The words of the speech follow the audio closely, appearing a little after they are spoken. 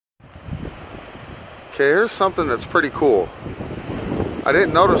Okay, here's something that's pretty cool. I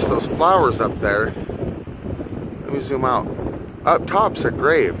didn't notice those flowers up there. Let me zoom out. Up top's a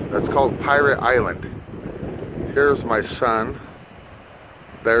grave. That's called Pirate Island. Here's my son.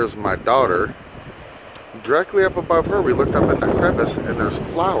 There's my daughter. Directly up above her, we looked up at that crevice, and there's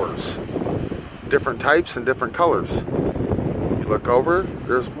flowers. Different types and different colors. You look over,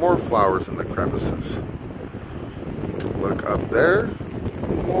 there's more flowers in the crevices. Look up there,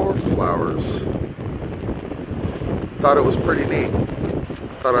 more flowers. Thought it was pretty neat.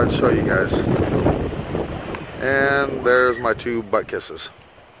 Thought I'd show you guys. And there's my 2 butt kisses.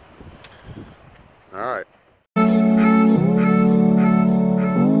 Alright.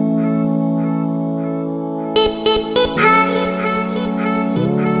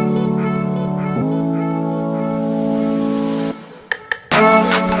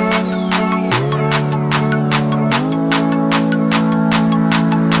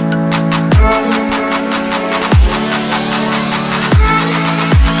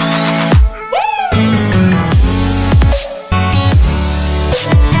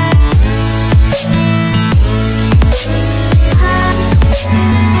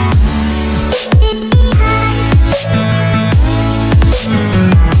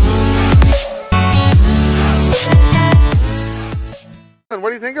 What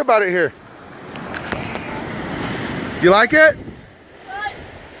do you think about it here? You like it? Fine.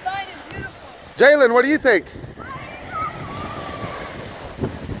 Fine and beautiful. Jalen, what do you think?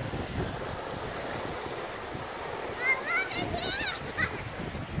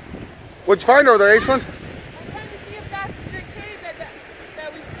 What'd you find over there, Aislinn? I'm trying to see if that's the cave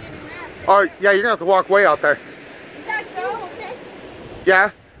that we've seen in that. Oh, yeah, you're gonna have to walk way out there. Is that so?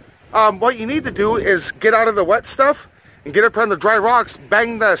 Yeah. What you need to do is get out of the wet stuff and get up on the dry rocks,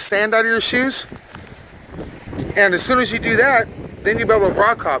 bang the sand out of your shoes. And as soon as you do that, then you'll be able to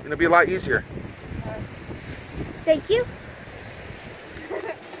rock hop and it'll be a lot easier. Thank you.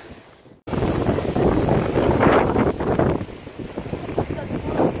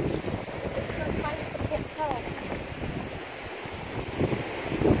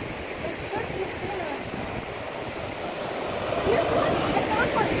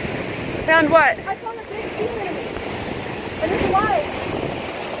 Found what? I found a big demon. And it's alive.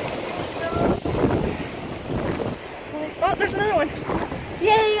 Oh, there's another one.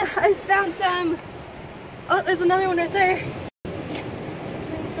 Yay, I found some. Oh, there's another one right there. Please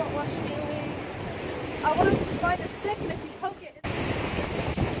don't wash me away. I want to find a stick, and if you poke it,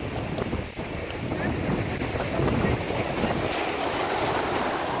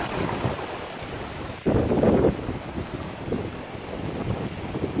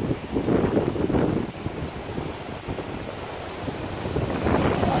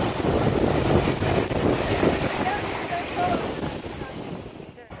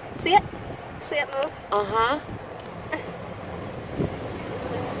 see it? See it move? Uh-huh.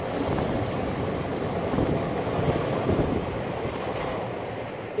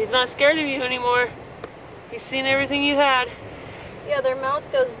 He's not scared of you anymore. He's seen everything you had. Yeah, their mouth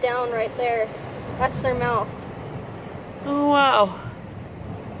goes down right there. That's their mouth. Oh, wow.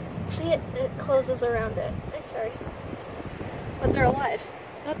 See it? It closes around it. I'm sorry. But they're alive.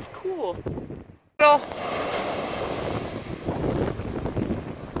 That's cool.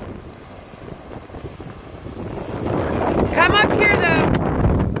 Come up here, though.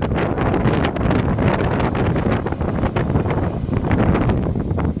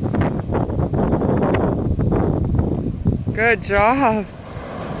 Good job.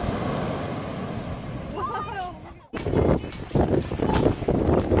 Wow.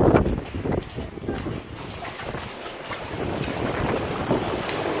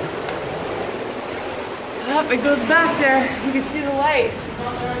 Up, it goes back there. You can see the light.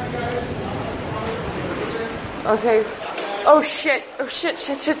 Okay. Oh shit. Oh shit,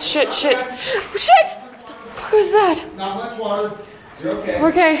 shit, shit, shit, shit. Oh, shit! What was that? Not much water. You're okay.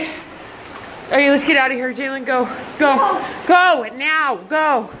 Okay. Alright, let's get out of here, Jalen. Go. Go. Go! Now!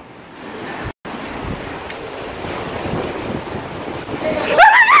 Go!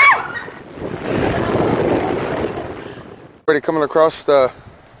 Already coming across the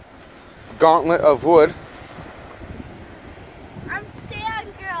gauntlet of wood. I'm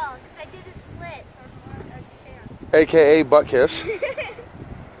sand girl, because I did a split on sand. AKA butt kiss. Not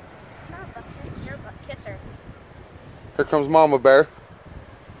butt kiss, you're a butt kisser. Here comes Mama Bear.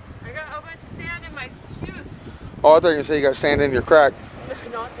 I got a bunch of sand in my shoes. Oh, I thought you were gonna say you got sand in your crack.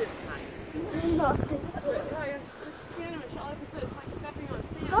 Not this time. Not this time.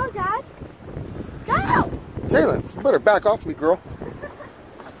 Go, Dad. Go! Jalen, you better back off me, girl.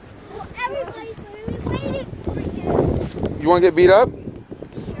 Well, everybody's waiting for you. You want to get beat up?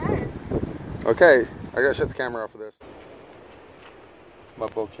 Sure. Okay. I gotta shut the camera off for this. My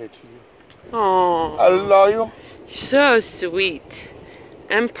bouquet to you. Oh, I love you. so sweet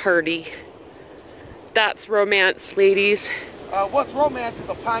and pretty. That's romance, ladies. What's romance is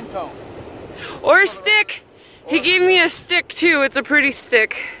a pine cone. Or a stick. He gave me a stick too. It's a pretty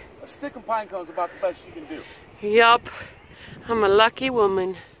stick. A stick and pine cone's about the best you can do. Yup. I'm a lucky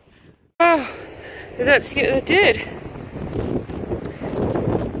woman. Oh, that did.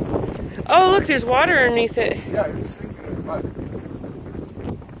 Oh, look, there's water underneath it. Yeah, it's sinking in the mud.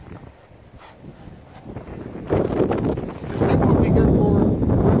 This thing would be good for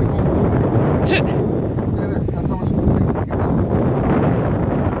there, that's how much things they get out.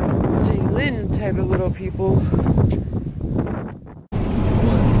 Jalen type of little people.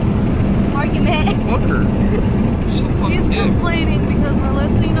 Argument. Fuck her. He's complaining because we're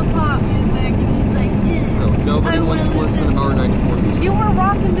listening to pop music and he's like, Nobody wants to listen to Power 94 music. You were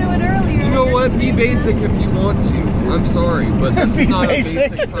rocking to it earlier. You know what? Be basic if you want to. I'm sorry, but this is not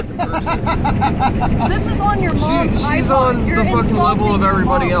basic. a basic fucking person. This is on your mom's She's iPod. on You're the fucking level of insulting your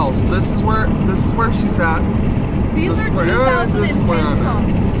everybody mom. else. This is where she's at. These This are is where- 2010 this is where I'm at.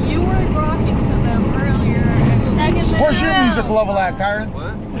 songs. You were rocking to them earlier and singing them. Where's your music level at, Kyron?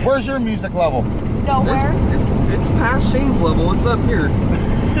 What? Where's your music level? Nowhere. It's past Shane's level. It's up here. I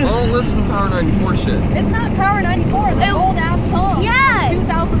don't listen to Power 94 shit. It's not Power 94. They're old ass songs. Yes.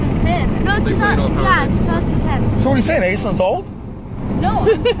 2010. No, They played on Power yeah, 94. 2010. So what are you saying? Aisling's old? No,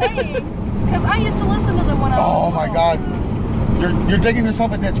 I'm saying because I used to listen to them when I was Oh my God. You're digging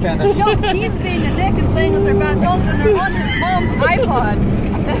yourself a ditch, Candace. No, he's being a dick and saying that they're bad songs and they're on his mom's iPod.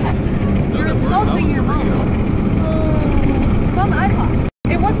 You're insulting your mom. It's on the iPod.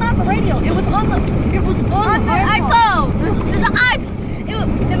 It was not the radio. It was on the. It was on the iPod. It was an iPod.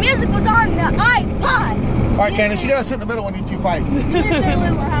 The music was on the iPod. All right, Candace, you gotta sit in the middle when you two fight. Me and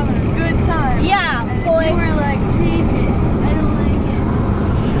Jalen were having a good time. Yeah, and boy. you were like, TJ, I don't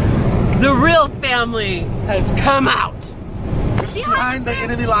like The real family has come out. This is behind the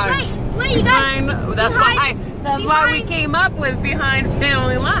enemy lines. Wait, you guys. That's why we came up with behind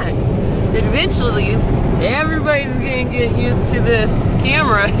family lines. Eventually, everybody's gonna get used to this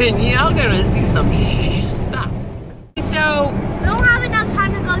camera, and y'all gonna see some stuff. So, We don't have enough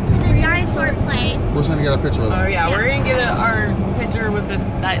time to go to the dinosaur place. We're trying to get a picture of them. oh yeah, we're gonna get our picture with these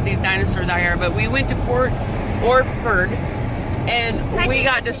dinosaurs out here. But we went to Orford, and we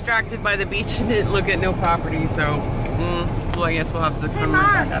got distracted by the beach and didn't look at no property. So, well, I guess we'll have to come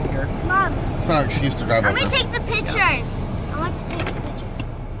right back up here. Mom, It's not an excuse to drive I'm up gonna there. take the pictures. I want to take the pictures.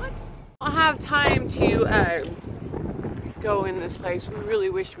 What? I don't have time to go in this place. We really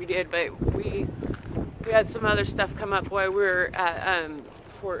wish we did, but we had some other stuff come up while we were at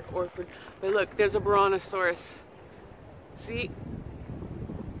Fort Orford. But look, there's a brontosaurus. See?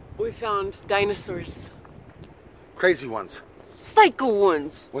 We found dinosaurs. Crazy ones. Psycho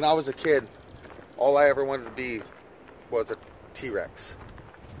ones. When I was a kid, all I ever wanted to be was a T-Rex.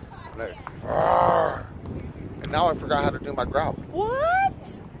 And now I forgot how to do my growl. What?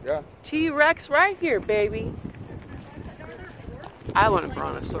 Yeah. T-Rex right here, baby. I want a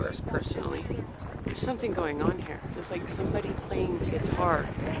brontosaurus personally. There's something going on here. There's like somebody playing the guitar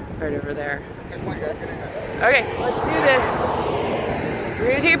right over there. Okay, let's do this. We're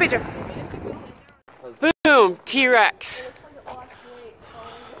gonna take a picture. Boom, T-Rex.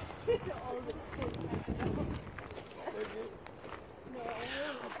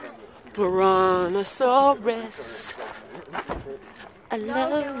 Brontosaurus, I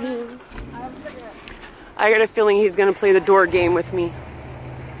love you. I got a feeling he's gonna play the door game with me.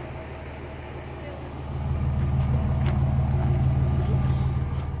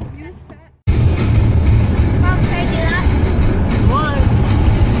 Mom, can I do that? One.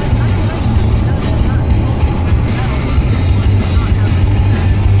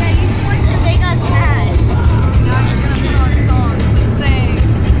 Yeah, you just want to make us mad. Now you're gonna put on songs and say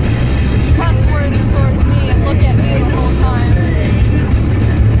cuss words towards me and look at me the whole time.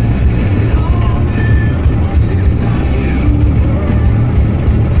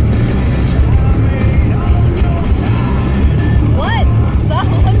 What? Stop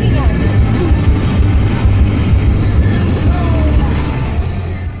looking at me.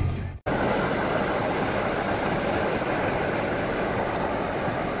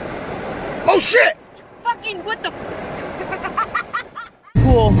 Oh shit! Fucking what the?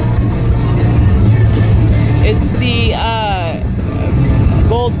 Cool. It's the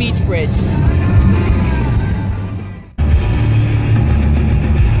Gold Beach Bridge.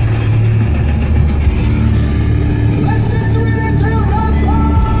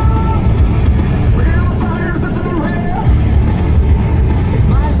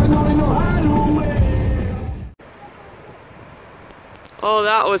 Oh,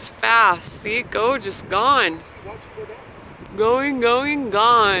 that was fast. See, go, just gone. Going,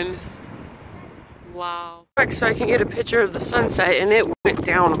 gone. Wow. So I can get a picture of the sunset, and it went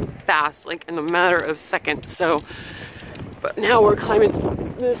down fast, like in a matter of seconds. So, but now we're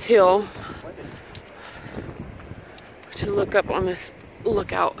climbing this hill to look up on this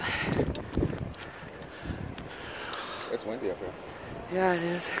lookout. It's windy up here. Yeah, it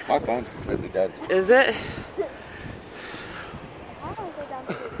is. My phone's completely dead. Is it?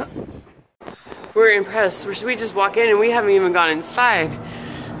 We're impressed. We just walk in and we haven't even gone inside.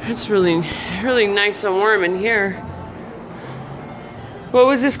 It's really, really nice and warm in here. What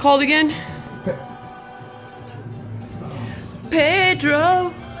was this called again?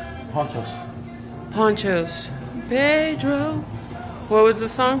 Pedro. Ponchos. Ponchos. Pedro. What was the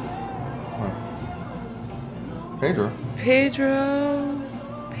song? Pedro. Pedro.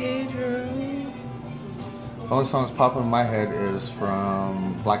 Pedro. The only song that's popping in my head is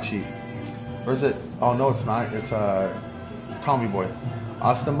from Black Sheep. Or is it? Oh no, it's not. It's Tommy Boy.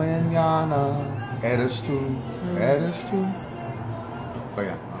 Hasta mañana, eres tú, eres tú. But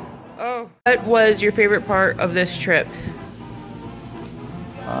yeah. Oh. What was your favorite part of this trip?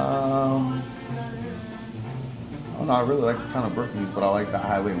 Oh no, I really like the town of Brookings, but I like the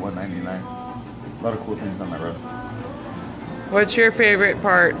Highway 199. A lot of cool things on that road. What's your favorite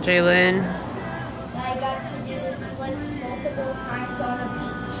part, Jalen? I got to do the splits multiple times on a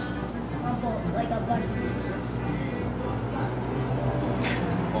beach. On both, like a bunny.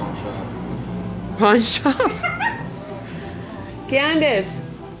 Pawn shop. Candace.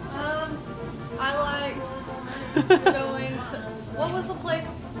 I liked going to, what was the place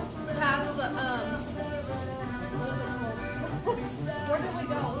past the, what was it called? Where did we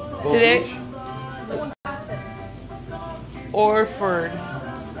go? Today? The one past it. Orford.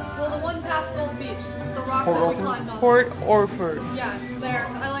 Well, the one past Gold Beach. The rock that we climbed on. Port Orford. Yeah, there.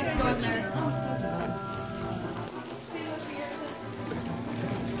 I liked going there.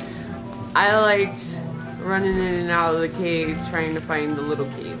 I liked running in and out of the cave trying to find the little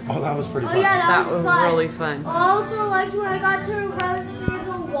cave. Oh, that was pretty fun. Oh yeah, That was fun. really fun. I also liked when I got to run through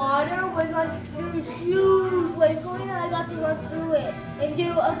the water with like this huge wave going and I got to run through it and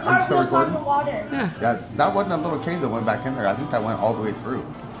do a cartwheel on the water. Yeah. Yeah, that wasn't a little cave that went back in there. I think that went all the way through.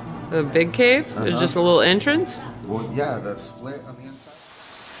 The big cave? There's just a little entrance? Well, yeah, the split on the